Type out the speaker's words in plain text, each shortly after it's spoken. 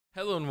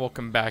Hello and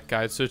welcome back,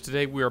 guys. So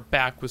today we are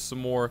back with some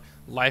more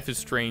Life is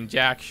Strange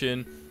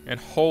action, and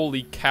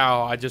holy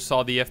cow, I just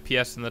saw the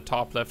FPS in the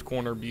top left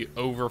corner be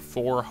over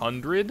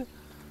 400.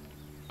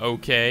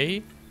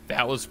 Okay,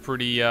 that was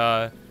pretty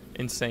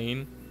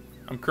insane.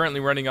 I'm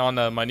currently running on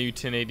my new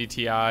 1080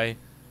 Ti,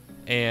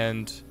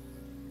 and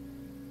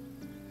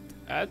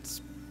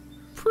that's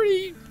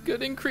pretty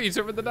good increase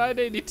over the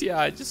 980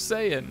 Ti, just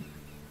saying.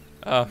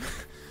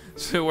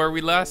 So where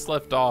we last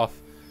left off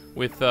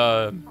with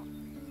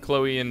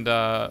Chloe and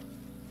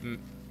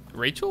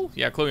Rachel?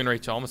 Yeah, Chloe and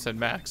Rachel. I almost said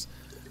Max.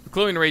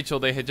 Chloe and Rachel,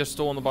 they had just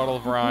stolen a bottle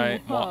of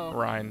wine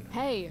and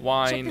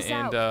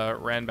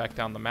ran back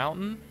down the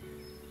mountain.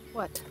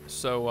 What?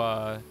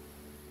 So,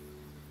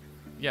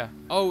 yeah.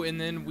 Oh, and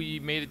then we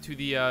made it to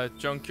the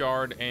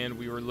junkyard, and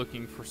we were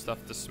looking for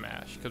stuff to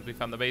smash because we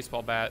found the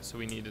baseball bat, so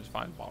we needed to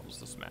find bottles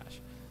to smash.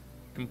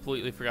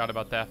 Completely forgot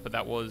about that, but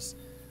that was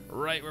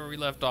right where we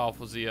left off,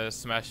 was the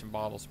smashing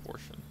bottles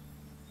portion.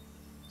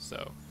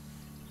 So.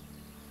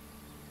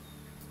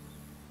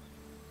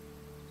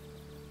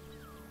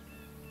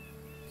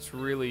 It's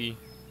really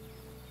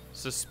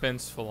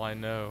suspenseful, I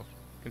know,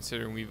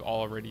 considering we've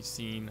already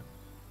seen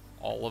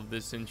all of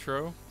this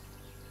intro.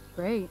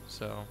 Great.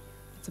 So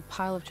it's a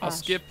pile of trash. I'll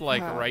skip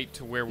like right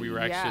to where we were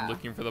actually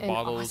looking for the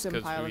bottles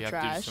because we have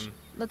to do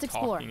some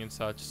talking and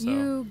such. So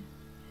you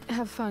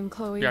have fun,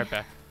 Chloe. Be right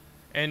back.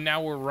 And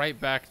now we're right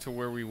back to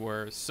where we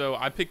were. So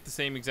I picked the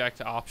same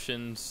exact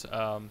options.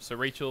 So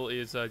Rachel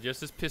is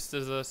just as pissed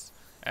as us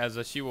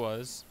as she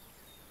was.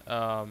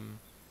 Let's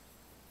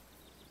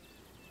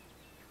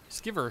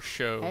give her a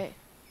show. Hey,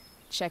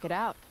 check it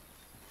out.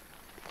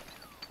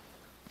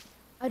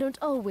 I don't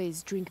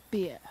always drink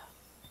beer,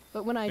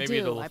 but when I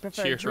Maybe do, I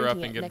prefer cheer her up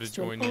drinking and it get next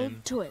to to join an in.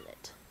 old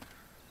toilet.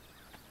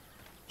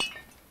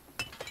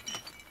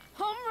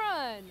 Home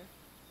run!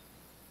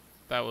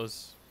 That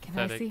was Can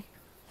pathetic. I see?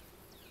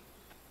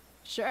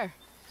 Sure.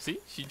 See,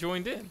 she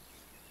joined in.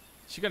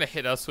 She gonna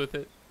hit us with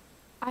it.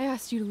 I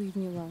asked you to leave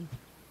me alone.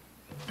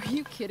 Are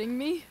you kidding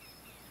me?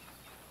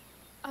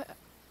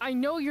 I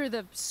know you're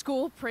the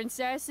school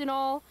princess and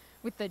all,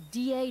 with the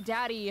DA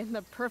daddy and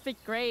the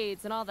perfect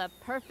grades and all the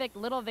perfect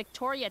little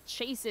Victoria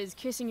chases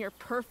kissing your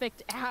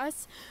perfect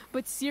ass,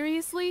 but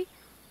seriously,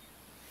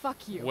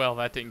 fuck you. Well,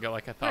 that didn't go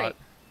like I thought. Right.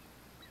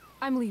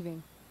 I'm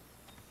leaving.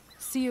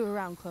 See you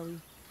around,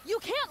 Chloe. You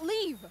can't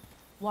leave!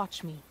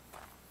 Watch me.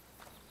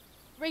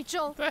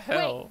 Rachel, What the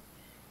hell? wait.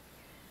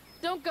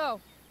 Don't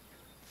go.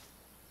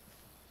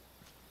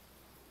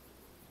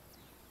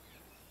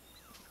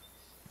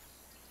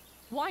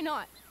 Why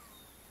not?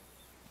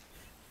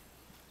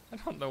 I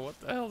don't know what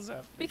the hell's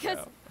happening.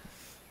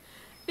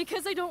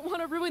 Because I don't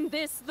want to ruin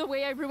this the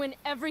way I ruin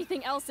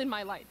everything else in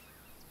my life.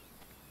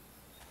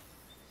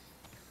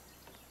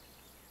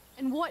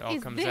 And what all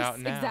is comes this out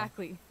now.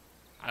 exactly?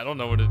 I don't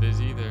know what it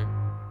is either.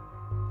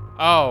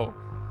 Oh,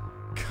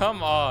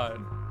 come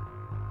on.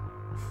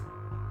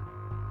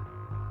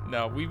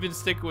 No, we've been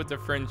sticking with the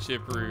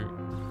friendship route.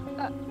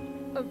 A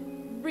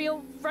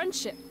real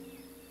friendship.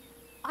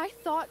 I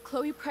thought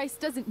Chloe Price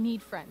doesn't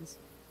need friends.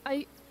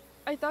 I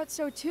thought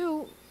so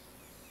too.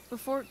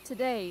 Before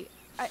today.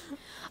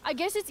 I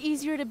guess it's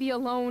easier to be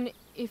alone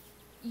if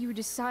you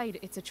decide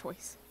it's a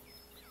choice.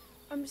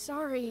 I'm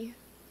sorry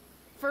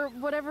for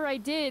whatever I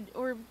did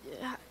or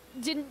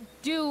didn't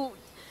do.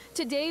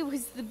 Today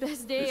was the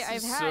best day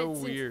I've had so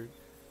weird.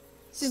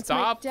 since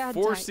Stop my dad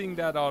forcing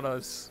that on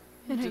us.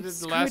 And You I did it the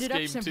screwed last it up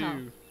game somehow.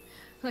 too.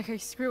 Like I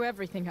screw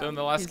everything up. Though in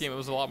the last 'cause game it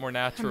was a lot more I'm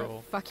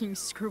natural. a fucking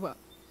screw up.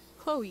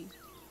 Chloe,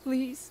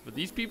 please. But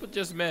these people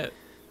just met.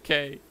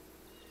 Okay.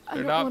 I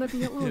don't want to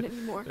be alone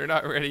anymore. They're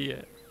not ready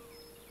yet.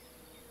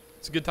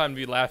 It's a good time to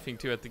be laughing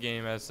too at the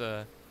game as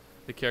the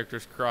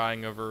character's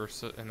crying over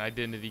an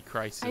identity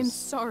crisis. I'm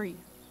sorry,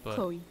 but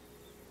Chloe.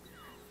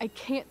 I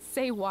can't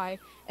say why,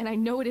 and I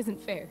know it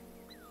isn't fair.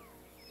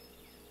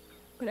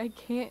 But I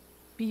can't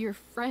be your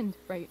friend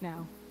right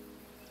now.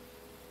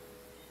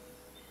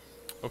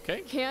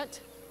 Okay.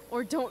 Can't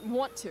or don't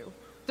want to.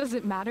 Does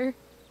it matter?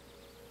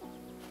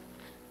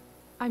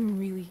 I'm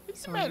really It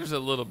sorry. matters a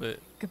little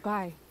bit.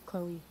 Goodbye,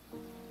 Chloe.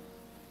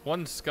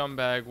 One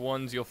scumbag,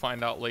 ones you'll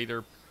find out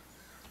later,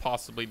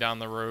 possibly down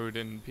the road,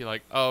 and be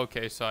like, oh,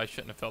 okay, so I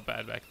shouldn't have felt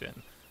bad back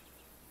then.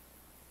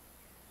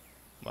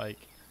 Like,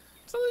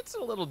 so it's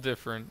a little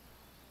different.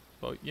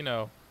 But, you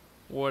know,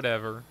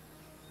 whatever.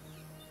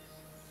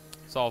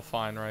 It's all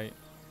fine, right?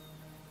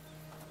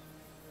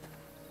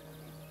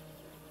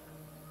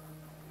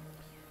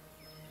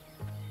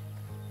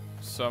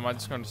 So am I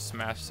just going to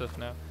smash stuff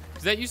now?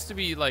 Because that used to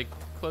be, like,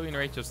 Chloe and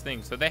Rachel's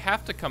thing. So they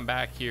have to come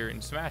back here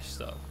and smash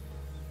stuff.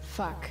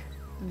 Fuck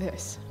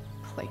this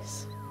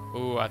place.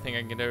 Ooh, I think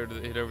I can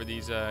hit over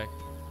these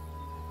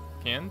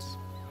cans.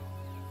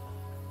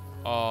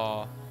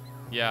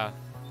 Yeah.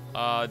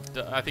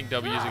 I think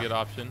W is a good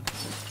option.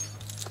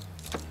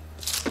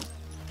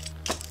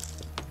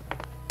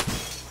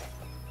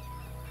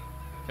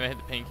 Can I hit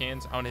the paint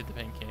cans? I want to hit the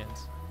paint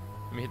cans.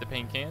 Let me hit the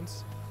paint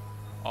cans.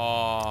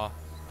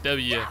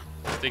 W.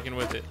 Sticking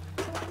with it.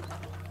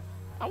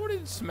 I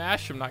wanted to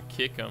smash him, not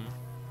kick him.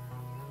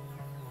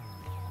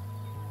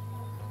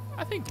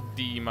 I think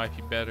D might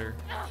be better.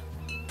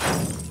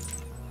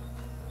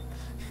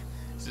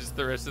 It's just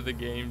the rest of the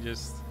game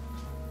just...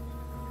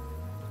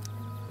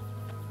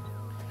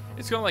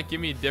 It's gonna like give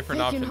me a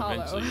different option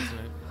eventually, isn't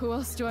it? Who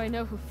else do I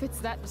know who fits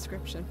that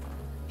description?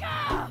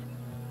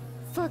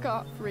 Fuck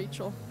off,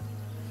 Rachel.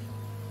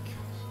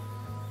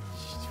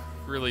 She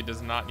really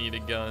does not need a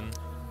gun.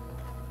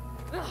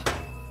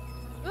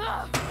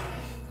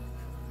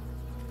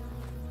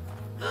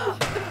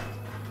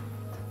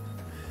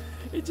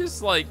 It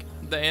just like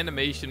the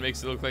animation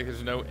makes it look like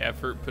there's no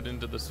effort put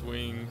into the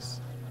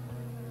swings.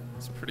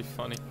 It's pretty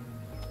funny.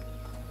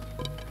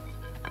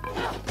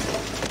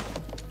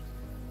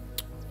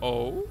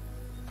 Oh?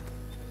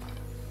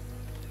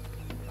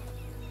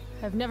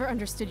 I've never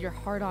understood your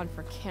hard-on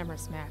for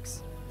cameras,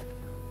 Max.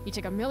 You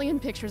took 1,000,000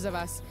 pictures of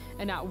us,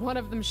 and not one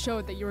of them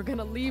showed that you were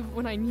gonna leave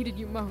when I needed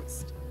you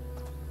most.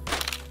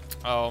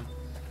 Oh.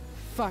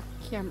 Fuck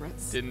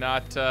cameras. Did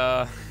not,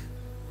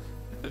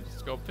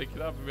 just go pick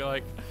it up and be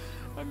like,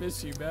 I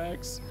miss you,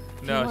 Max.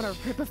 If No. you want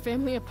to rip a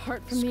family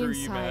apart from the Screw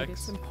you, inside,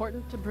 Max. it's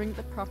important to bring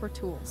the proper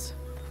tools.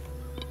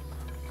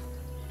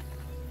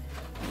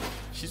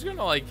 She's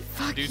gonna like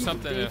Fuck do you,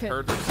 something and David.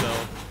 hurt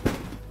herself.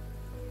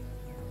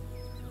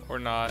 Or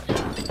not.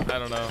 I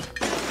don't know.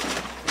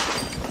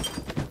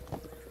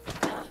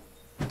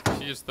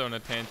 She's just throwing a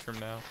tantrum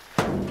now.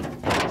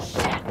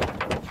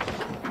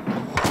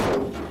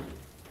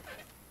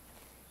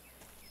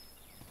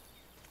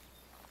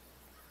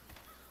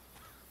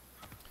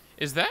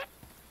 Is that?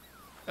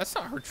 That's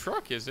not her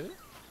truck, is it?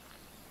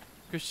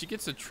 Because she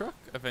gets a truck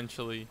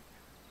eventually.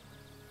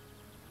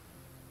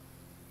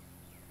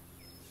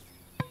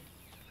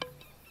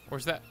 Or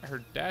is that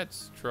her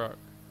dad's truck?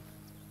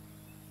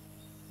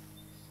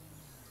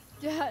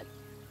 Dad.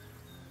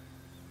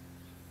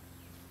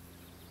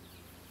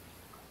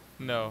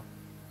 No.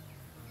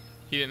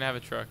 He didn't have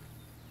a truck.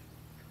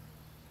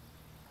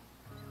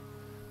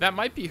 That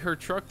might be her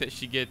truck that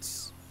she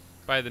gets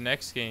by the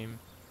next game.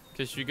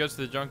 Because she goes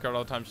to the junkyard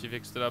all the time, she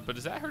fixed it up. But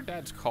is that her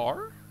dad's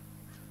car?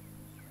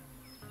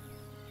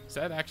 Is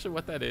that actually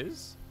what that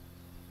is?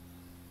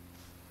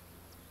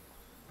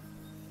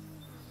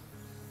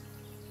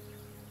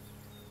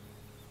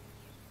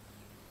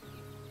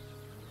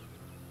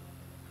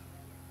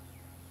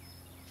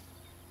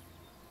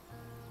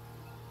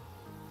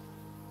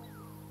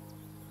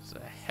 It's a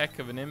heck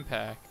of an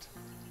impact.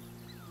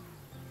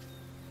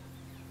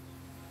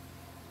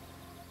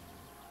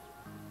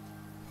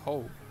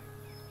 Oh.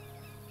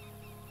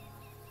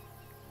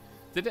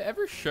 Did it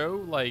ever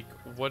show, like,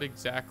 what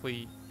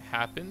exactly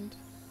happened?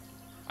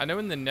 I know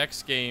in the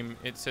next game,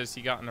 it says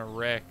he got in a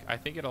wreck. I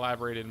think it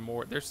elaborated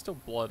more. There's still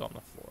blood on the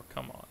floor.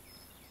 Come on.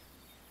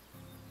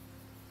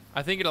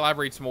 I think it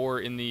elaborates more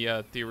in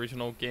the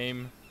original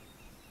game.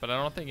 But I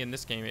don't think in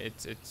this game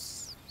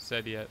it's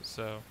said yet,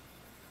 so...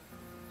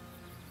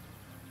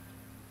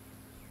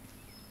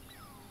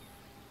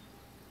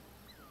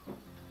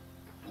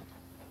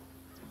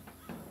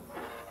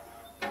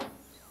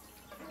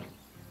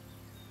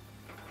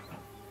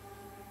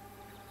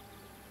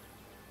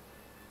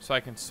 So I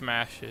can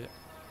smash it.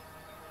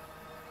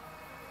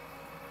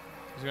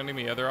 Is it gonna give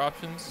me other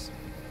options?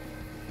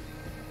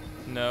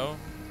 No.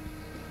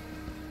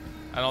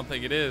 I don't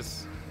think it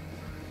is.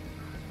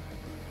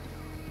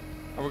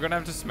 Oh, we're gonna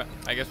have to smash.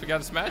 I guess we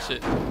gotta smash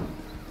it.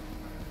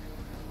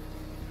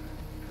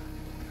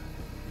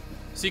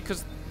 See,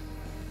 cause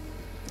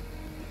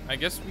I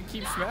guess we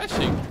keep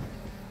smashing.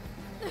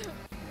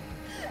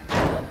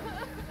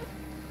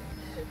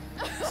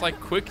 It's like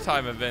quick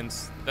time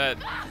events that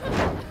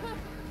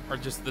are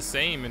just the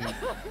same and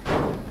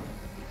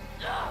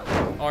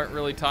aren't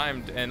really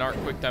timed and aren't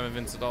quick time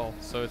events at all,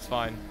 so it's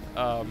fine.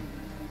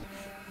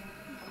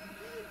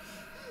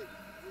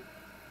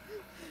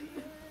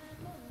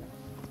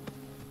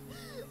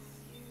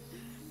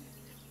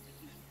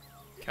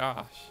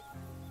 Gosh.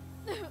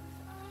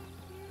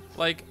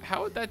 Like,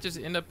 how would that just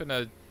end up in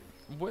a...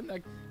 Wouldn't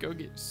that go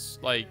get,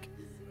 like,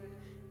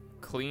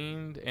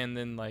 cleaned and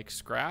then, like,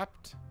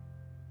 scrapped?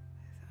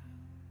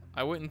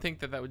 I wouldn't think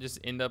that that would just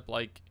end up,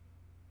 like,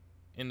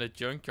 in a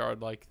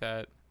junkyard like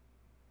that.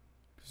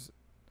 'Cause,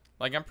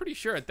 like, I'm pretty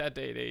sure at that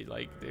day,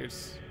 like,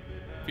 there's...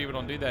 People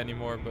don't do that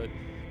anymore, but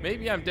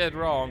maybe I'm dead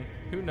wrong.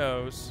 Who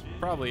knows?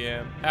 Probably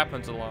am.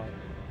 Happens a lot.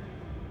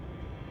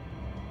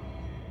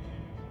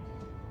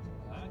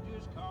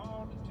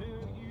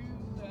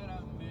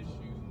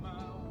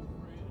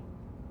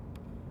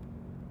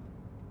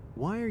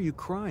 Why are you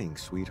crying,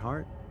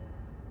 sweetheart?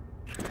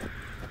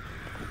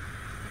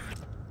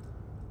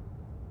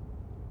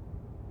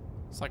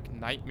 It's like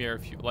Nightmare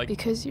if you like.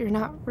 Because you're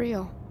not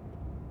real.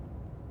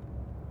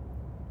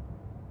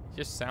 He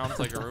just sounds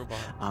like a robot.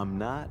 I'm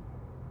not.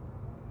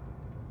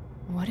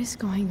 What is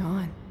going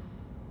on?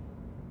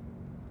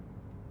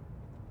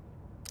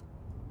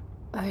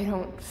 I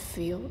don't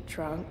feel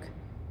drunk.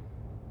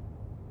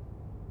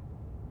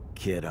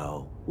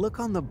 Kiddo, look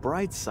on the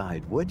bright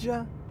side, would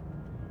ya?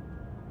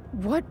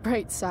 What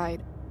bright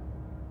side?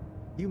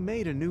 You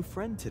made a new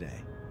friend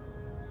today.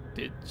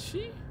 Did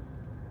she?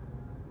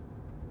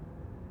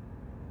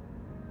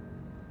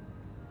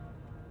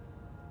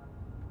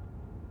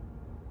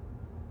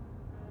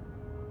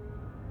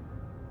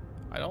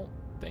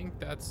 think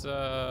that's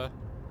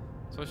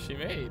what she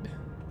made.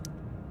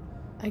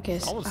 I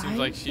guess Almost seems I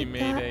like she did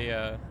made that.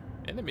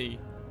 a enemy.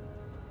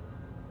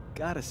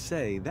 Gotta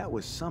say, that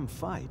was some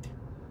fight.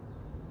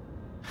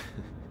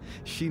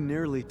 She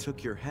nearly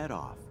took your head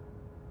off.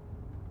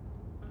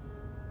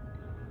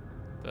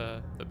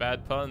 The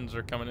bad puns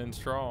are coming in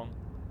strong.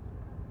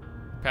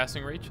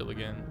 Passing Rachel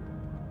again.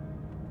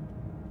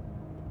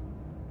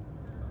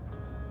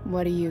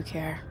 What do you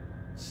care?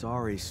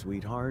 Sorry,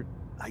 sweetheart.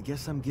 I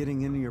guess I'm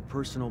getting into your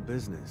personal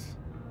business.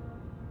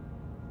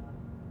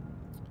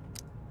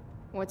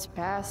 What's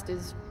past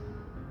is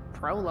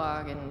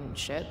prologue and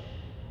shit.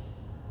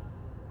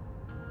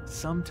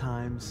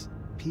 Sometimes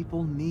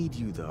people need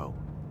you, though.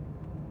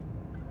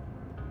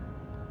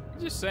 I'm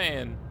just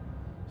saying,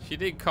 she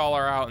did call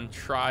her out and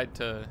tried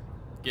to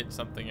get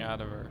something out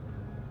of her.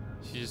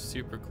 She's just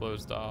super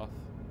closed off.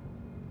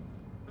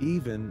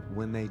 Even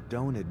when they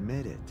don't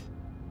admit it.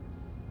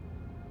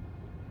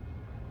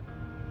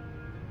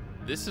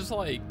 This is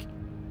like...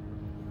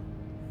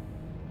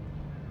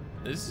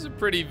 This is a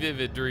pretty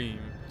vivid dream,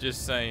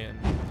 just saying.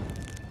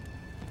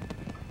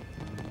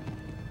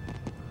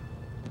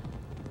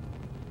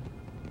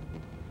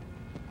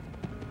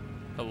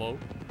 Hello?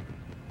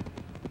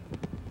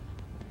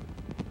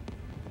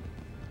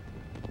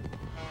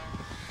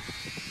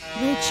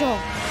 Rachel!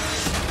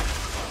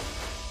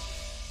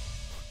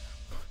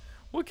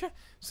 What kind?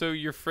 So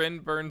your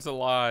friend burns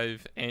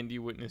alive and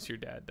you witness your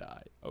dad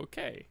die.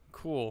 Okay,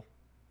 cool.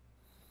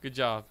 Good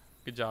job.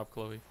 Good job,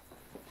 Chloe.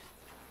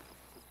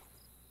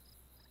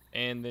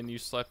 And then you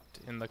slept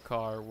in the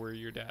car where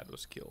your dad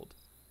was killed.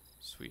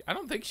 Sweet. I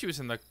don't think she was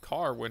in the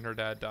car when her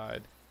dad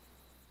died.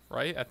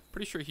 Right? I'm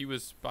pretty sure he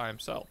was by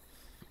himself.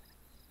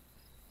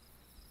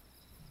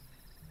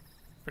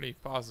 Pretty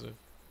positive.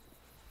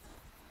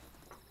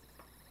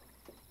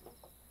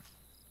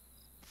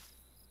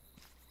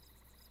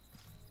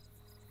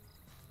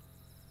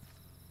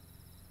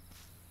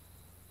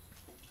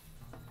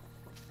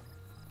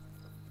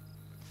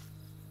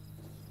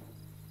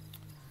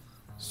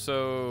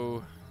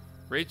 So,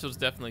 Rachel's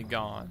definitely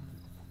gone,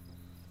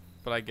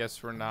 but I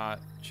guess we're not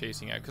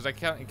chasing out because it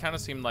kind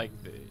of seemed like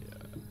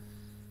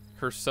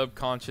her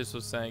subconscious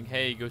was saying,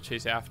 "Hey, go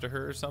chase after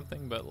her" or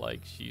something. But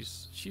like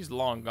she's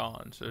long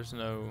gone, so there's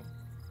no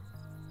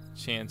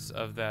chance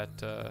of that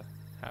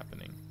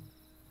happening.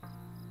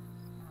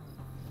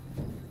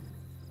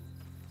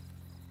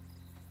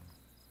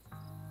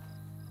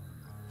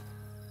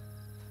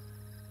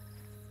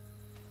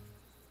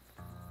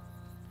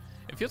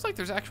 It feels like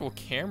there's actual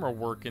camera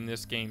work in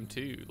this game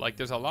too. Like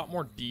there's a lot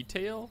more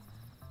detail,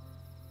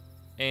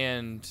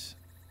 and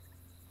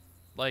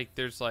like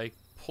there's like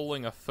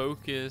pulling a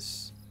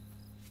focus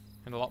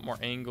and a lot more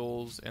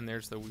angles, and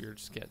there's the weird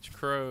sketch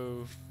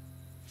crow.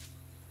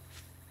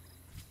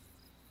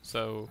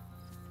 So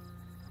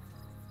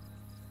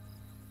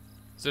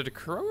is it a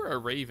crow or a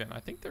raven? I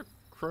think they're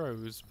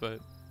crows, but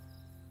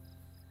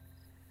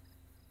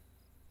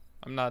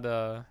I'm not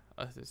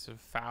is it a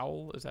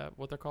fowl? Is that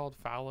what they're called?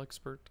 Fowl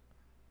expert?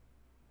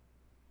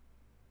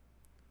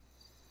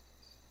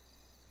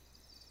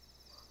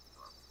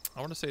 I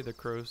want to say the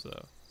crows,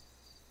 though.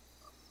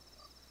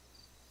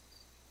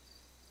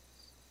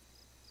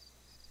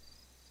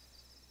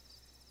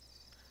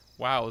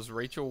 Wow, is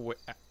Rachel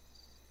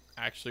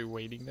actually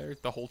waiting there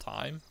the whole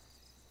time?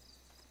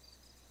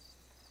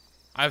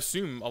 I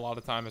assume a lot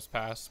of time has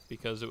passed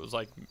because it was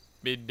like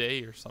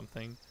midday or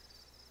something.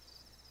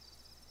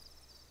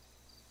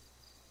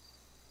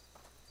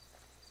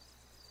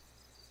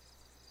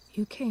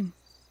 You came.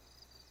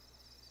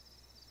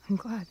 I'm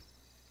glad.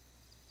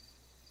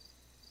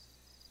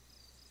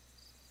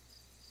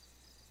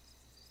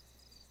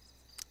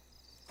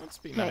 Let's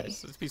be Hey.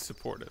 nice. Let's be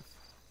supportive.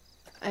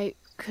 I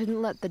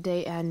couldn't let the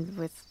day end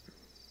with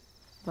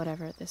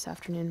whatever this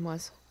afternoon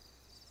was.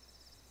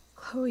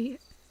 Chloe,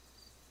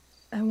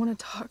 I want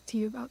to talk to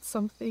you about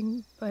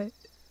something, but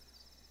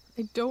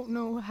I don't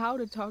know how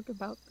to talk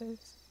about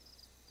this.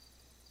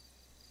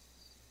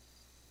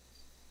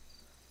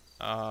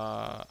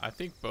 I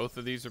think both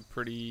of these are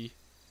pretty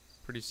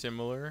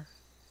similar.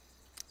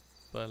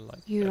 But like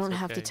You that's don't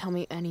have to okay. tell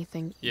me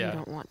anything Yeah. you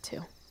don't want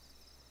to.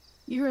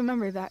 You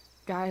remember that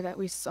guy that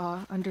we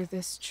saw under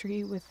this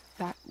tree with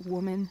that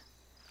woman?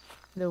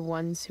 The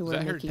ones who Is were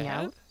that her making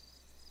dad? out?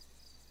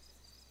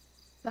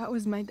 That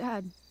was my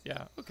dad.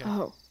 Yeah, okay.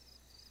 Oh,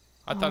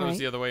 I thought it was alright.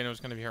 the other way and it was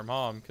going to be her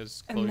mom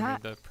because And Chloe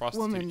that made the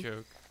prostitute woman-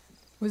 joke.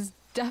 Was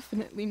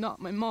definitely not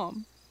my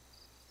mom.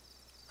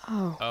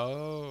 oh.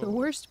 Oh. The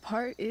worst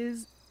part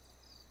is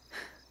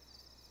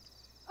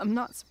I'm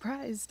not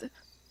surprised.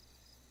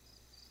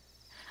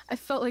 I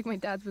felt like my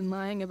dad's been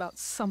lying about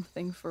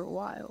something for a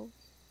while.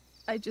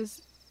 I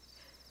didn't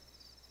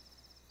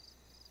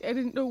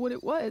know what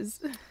it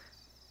was.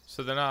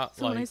 So they're not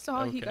So like when I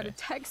saw he got a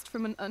text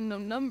from an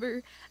unknown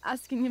number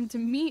asking him to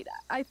meet,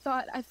 I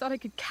thought I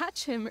could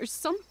catch him or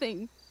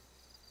something.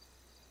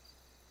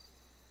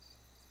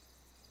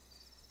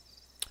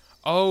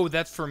 Oh,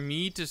 that's for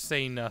me to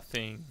say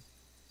nothing.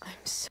 I'm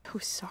so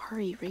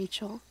sorry,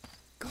 Rachel.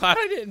 Glad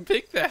I didn't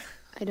pick that.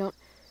 I don't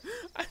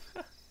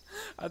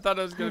I thought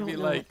I was I gonna don't be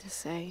know like, what to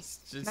say.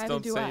 just Neither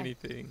don't do say I.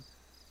 anything.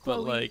 But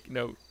Chloe, like,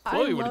 no, I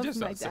Chloe would have love just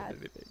my not said dad.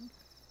 anything.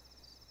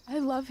 I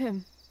love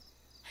him.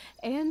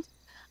 And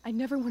I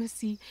never want to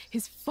see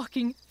his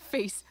fucking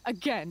face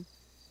again.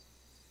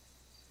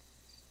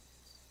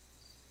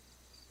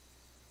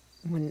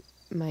 When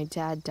my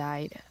dad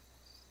died,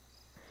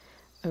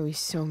 I was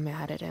so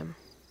mad at him.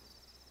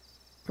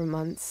 For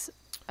months,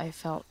 I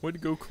felt Way to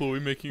go, Chloe,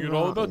 making it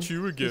all about wrong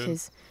you again.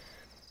 Because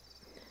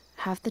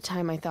half the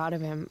time I thought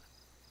of him,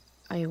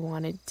 I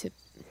wanted to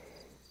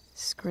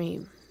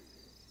scream.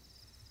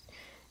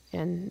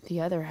 And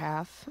the other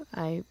half,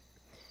 I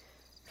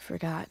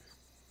forgot.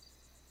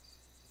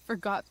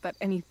 Forgot that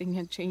anything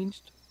had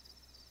changed.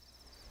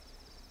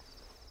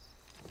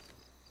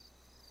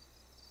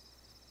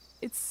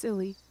 It's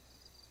silly,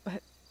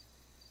 but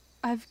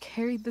I've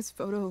carried this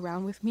photo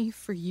around with me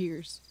for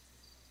years.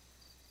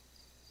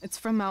 It's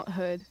from Mount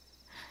Hood.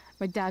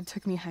 My dad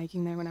took me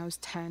hiking there when I was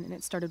 10, and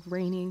it started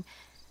raining,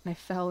 and I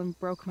fell and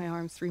broke my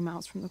arm 3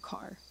 miles from the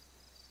car.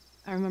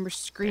 I remember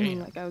screaming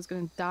Damn. like I was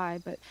gonna die,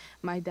 but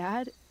my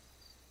dad,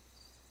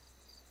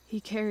 he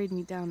carried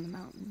me down the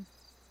mountain.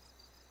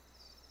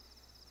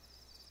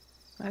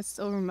 I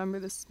still remember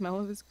the smell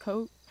of his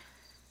coat,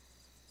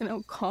 and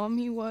how calm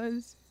he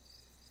was,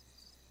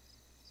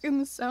 and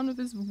the sound of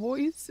his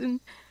voice, and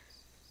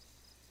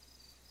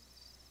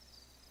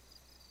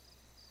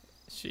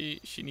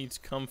She needs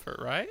comfort,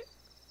 right?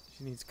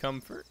 She needs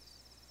comfort.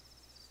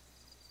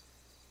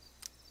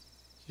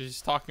 She's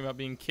just talking about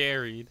being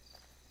carried.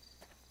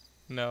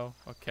 No,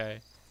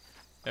 okay.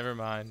 Never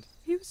mind.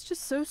 he was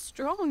just so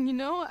strong, you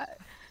know?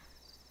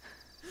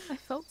 I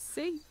felt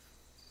safe.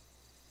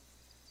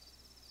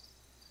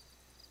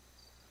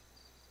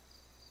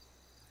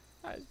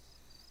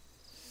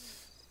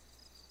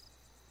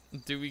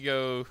 Do we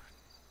go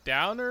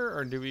downer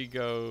or do we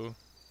go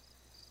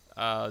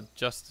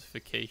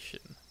justification?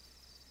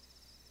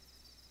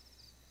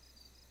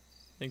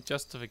 I think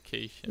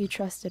justification. You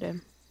trusted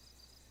him.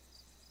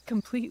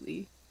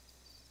 Completely.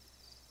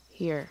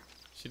 Here.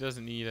 She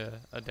doesn't need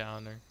a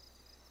downer.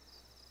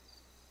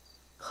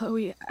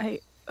 Chloe, I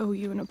owe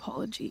you an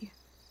apology.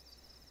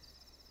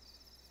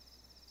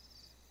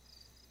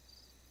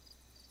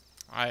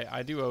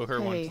 I do owe her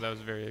one Hey, because I was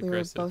very We were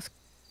aggressive. both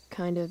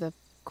kind of the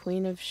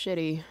queen of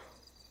shitty.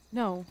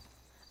 No,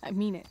 I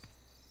mean it.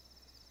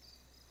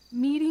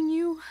 Meeting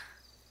you,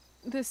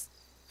 this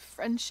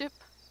friendship,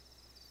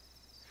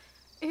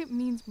 it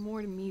means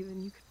more to me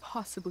than you could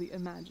possibly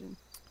imagine.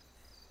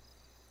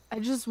 I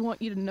just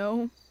want you to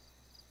know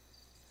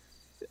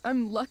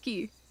I'm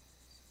lucky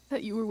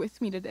that you were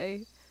with me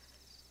today.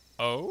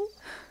 Oh?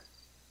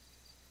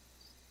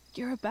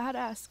 You're a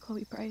badass,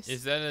 Chloe Price.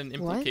 Is that an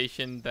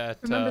implication that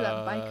Remember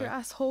that biker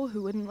asshole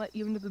who wouldn't let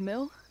you into the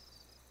mill?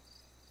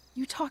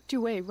 You talked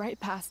your way right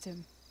past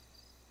him.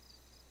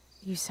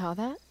 You saw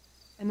that?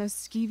 And those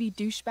skeevy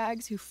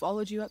douchebags who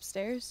followed you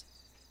upstairs?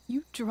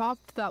 You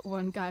dropped that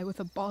one guy with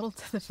a bottle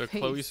to the So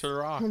face. Chloe's her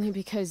rock. Only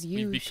because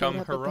you We've showed become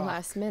up her at the rock.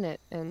 last minute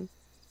and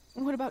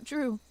What about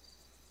Drew?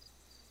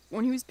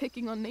 When he was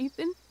picking on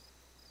Nathan?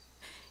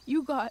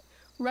 You got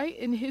right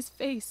in his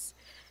face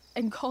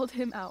and called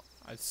him out.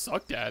 I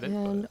sucked at it,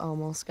 and but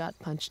almost got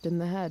punched in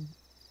the head.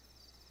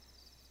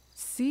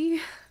 See?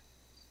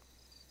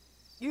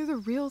 You're the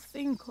real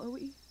thing,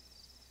 Chloe.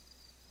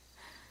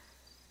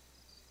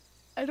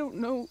 I don't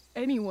know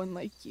anyone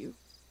like you.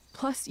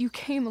 Plus, you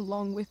came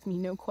along with me,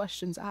 no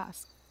questions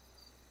asked.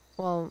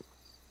 Well,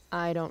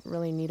 I don't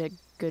really need a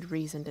good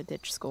reason to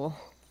ditch school.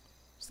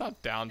 stop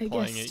I downplaying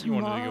guess it. You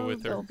wanted to go tomorrow with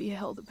her. there'll be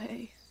hell to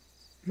pay.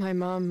 My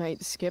mom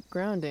might skip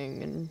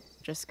grounding and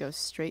just go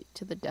straight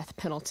to the death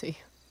penalty.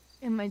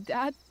 And my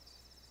dad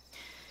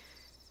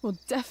will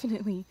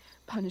definitely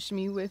punish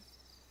me with...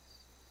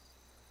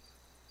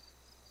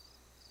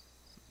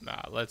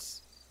 Nah,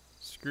 let's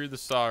screw the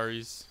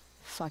sorries.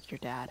 Fuck your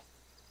dad.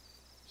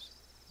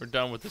 We're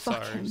done with the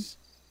Fuck him. sorries.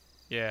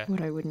 Yeah.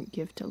 What I wouldn't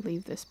give to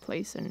leave this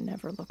place and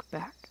never look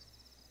back.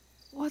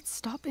 What's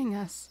stopping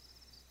us?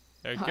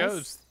 There it Us?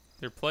 goes.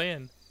 They're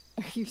playing.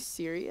 Are you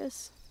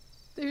serious?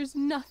 There's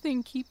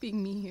nothing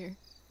keeping me here.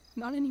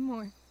 Not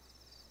anymore.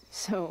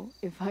 So,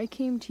 if I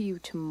came to you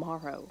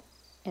tomorrow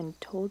and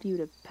told you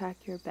to pack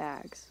your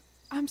bags,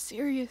 I'm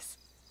serious.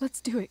 Let's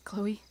do it,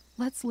 Chloe.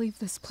 Let's leave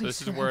this place So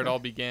this is where it forever. all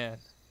began.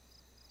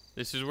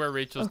 This is where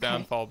Rachel's Okay.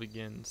 downfall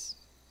begins.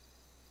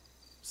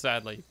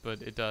 Sadly,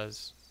 but it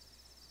does.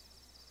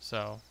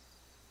 So.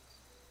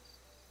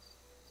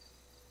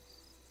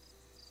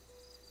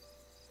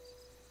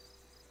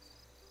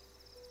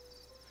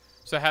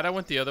 So had I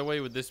went the other way,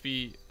 would this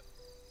be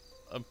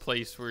a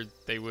place where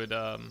they would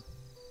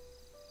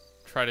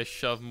try to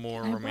shove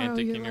more Can I borrow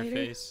romantic your in your lighter?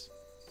 face?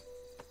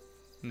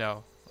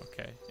 No.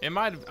 Okay. It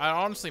might have, I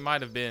honestly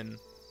might have been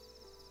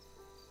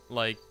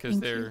like, cuz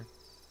Thank you.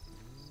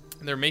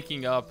 they're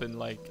making up and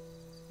like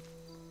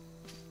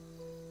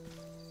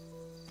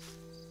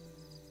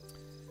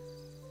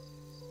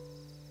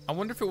I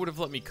wonder if it would have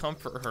let me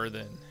comfort her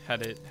then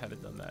had it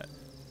done that.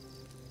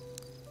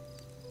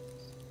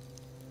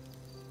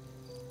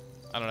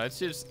 I don't know. It's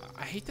just,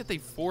 I hate that they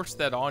forced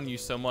that on you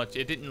so much.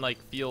 It didn't like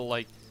feel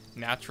like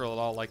natural at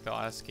all like the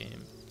last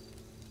game.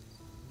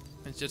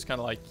 It's just kind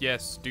of like,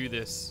 yes, do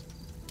this.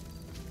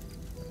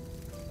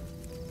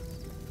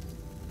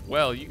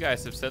 Well, you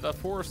guys have set a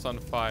forest on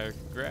fire.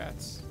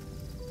 Congrats.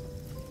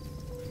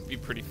 It'd be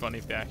pretty funny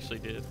if they actually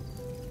did.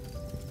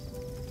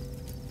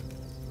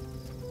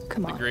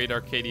 Come The on. Great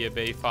Arcadia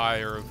Bay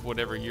Fire of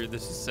whatever year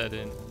this is set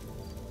in.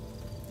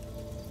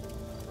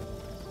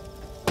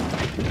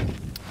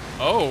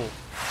 Oh.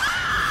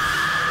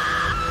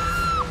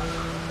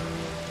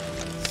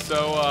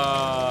 So,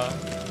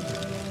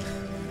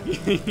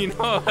 you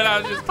know what I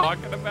was just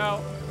talking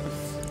about?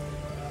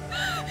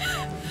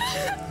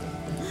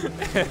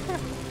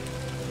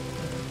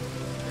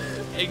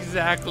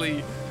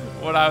 Exactly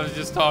what I was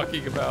just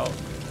talking about.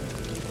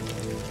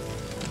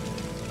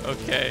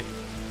 Okay.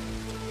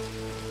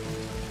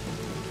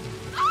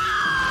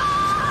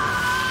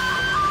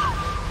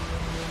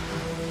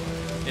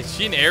 Is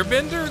she an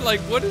airbender? Like,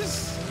 what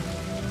is...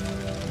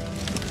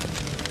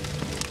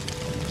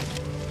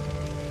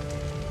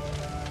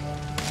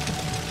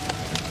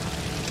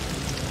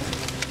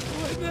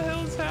 What the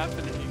hell is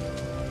happening?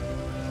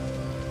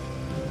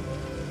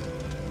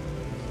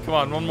 Come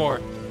on, one more.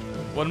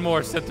 One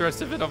more, set the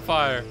rest of it on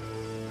fire.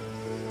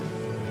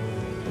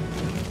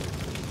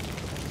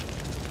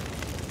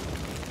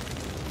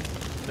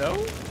 No?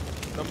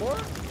 No more?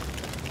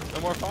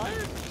 No more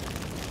fire?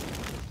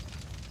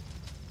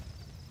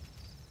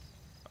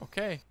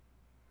 Okay.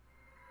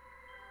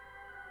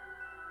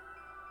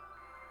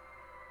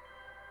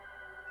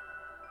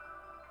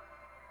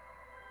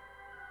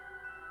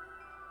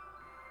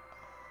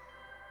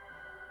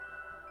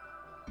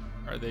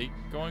 Are they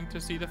going to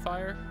see the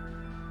fire?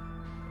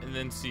 And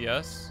then see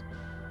us?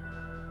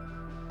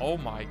 Oh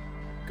my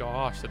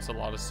gosh, that's a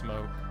lot of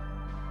smoke.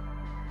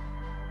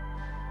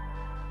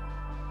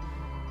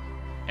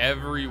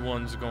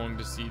 Everyone's going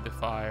to see the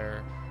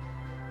fire.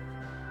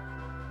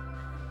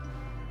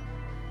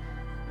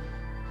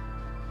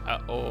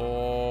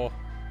 Oh.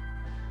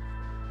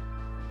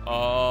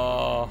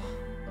 Oh.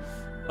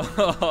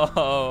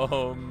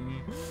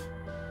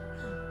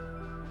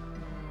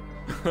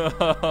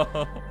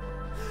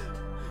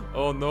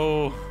 Oh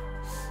no.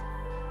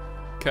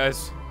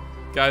 Guys,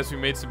 we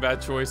made some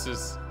bad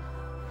choices.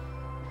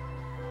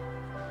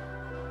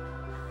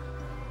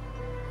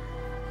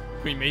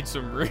 We made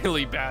some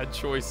really bad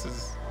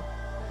choices.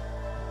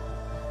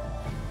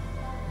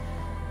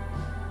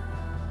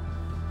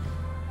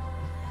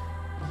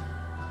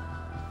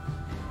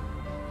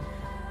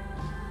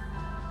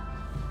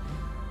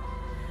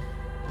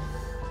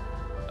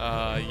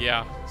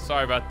 Yeah,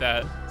 sorry about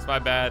that. It's my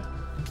bad.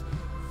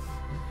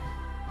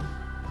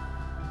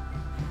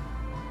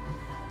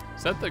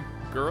 Is that the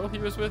girl he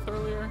was with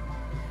earlier?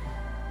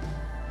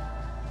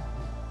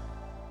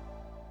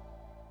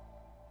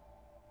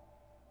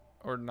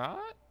 Or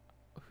not?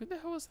 Who the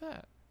hell was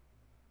that?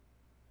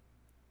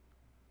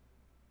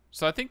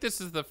 So I think this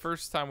is the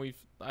first time we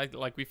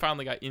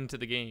finally got into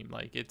the game.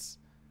 Like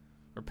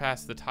we're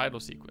past the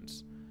title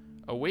sequence.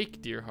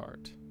 Awake, dear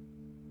heart.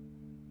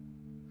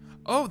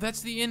 Oh, that's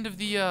the end of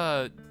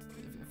the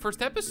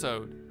first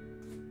episode.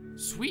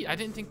 Sweet, I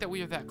didn't think that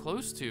we were that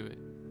close to it.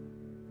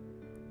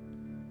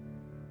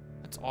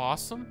 That's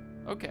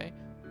awesome. Okay.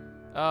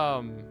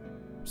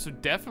 So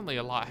definitely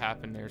a lot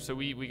happened there. So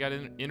we got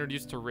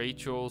introduced to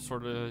Rachel,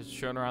 sort of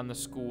shown around the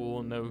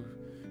school, know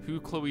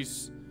who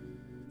Chloe's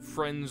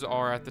friends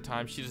are at the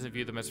time. She doesn't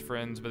view them as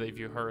friends, but they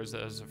view her as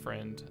a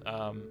friend.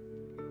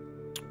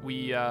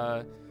 We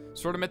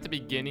sort of met the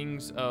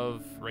beginnings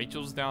of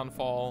Rachel's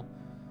downfall,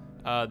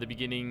 the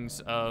beginnings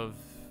of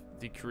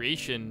the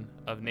creation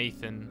of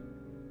Nathan,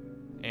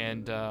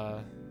 and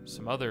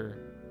some other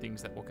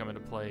things that will come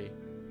into play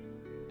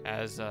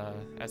as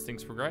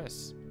things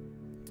progress.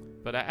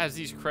 But as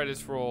these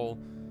credits roll,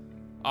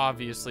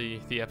 obviously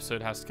the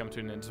episode has to come to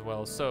an end as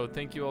well. So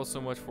thank you all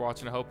so much for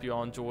watching. I hope you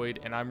all enjoyed,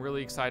 and I'm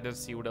really excited to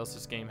see what else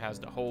this game has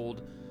to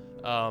hold.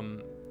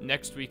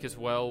 Next week as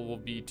well will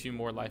be 2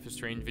 more Life is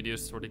Strange videos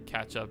to sort of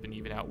catch up and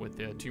even out with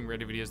the Tomb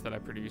Raider videos that I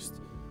produced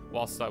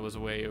whilst I was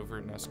away over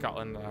in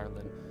Scotland and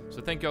Ireland.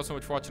 So thank you all so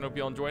much for watching. I hope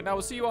you all enjoyed, and I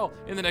will see you all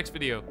in the next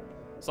video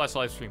 /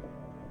 live stream.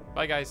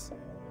 Bye guys.